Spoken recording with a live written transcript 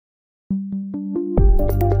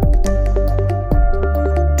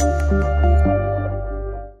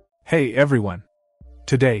Hey everyone!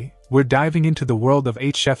 Today, we're diving into the world of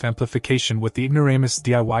HF amplification with the ignoramus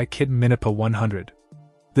DIY kit MINIPA100.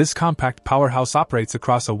 This compact powerhouse operates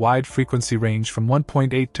across a wide frequency range from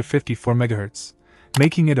 1.8 to 54 MHz,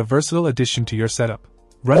 making it a versatile addition to your setup.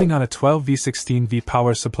 Running on a 12V16V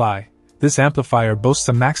power supply, this amplifier boasts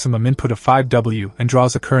a maximum input of 5W and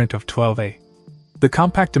draws a current of 12A. The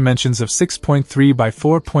compact dimensions of 6.3 by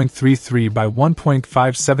 4.33 by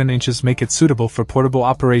 1.57 inches make it suitable for portable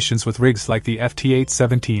operations with rigs like the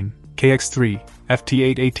FT817, KX3,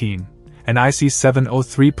 FT818, and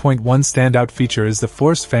IC703.1. Standout feature is the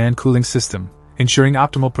forced fan cooling system, ensuring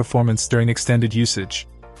optimal performance during extended usage.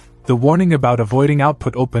 The warning about avoiding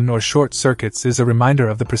output open or short circuits is a reminder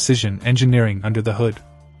of the precision engineering under the hood.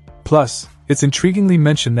 Plus, it's intriguingly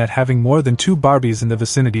mentioned that having more than 2 Barbies in the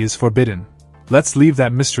vicinity is forbidden. Let's leave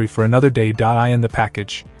that mystery for another day. In the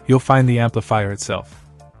package, you'll find the amplifier itself.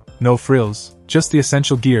 No frills, just the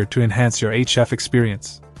essential gear to enhance your HF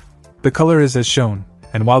experience. The color is as shown,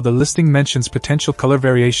 and while the listing mentions potential color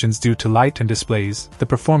variations due to light and displays, the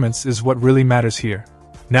performance is what really matters here.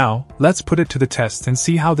 Now, let's put it to the test and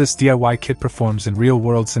see how this DIY kit performs in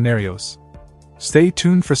real-world scenarios. Stay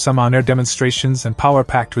tuned for some on-air demonstrations and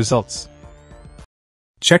power-packed results.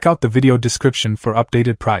 Check out the video description for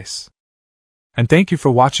updated price. And thank you for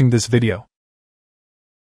watching this video.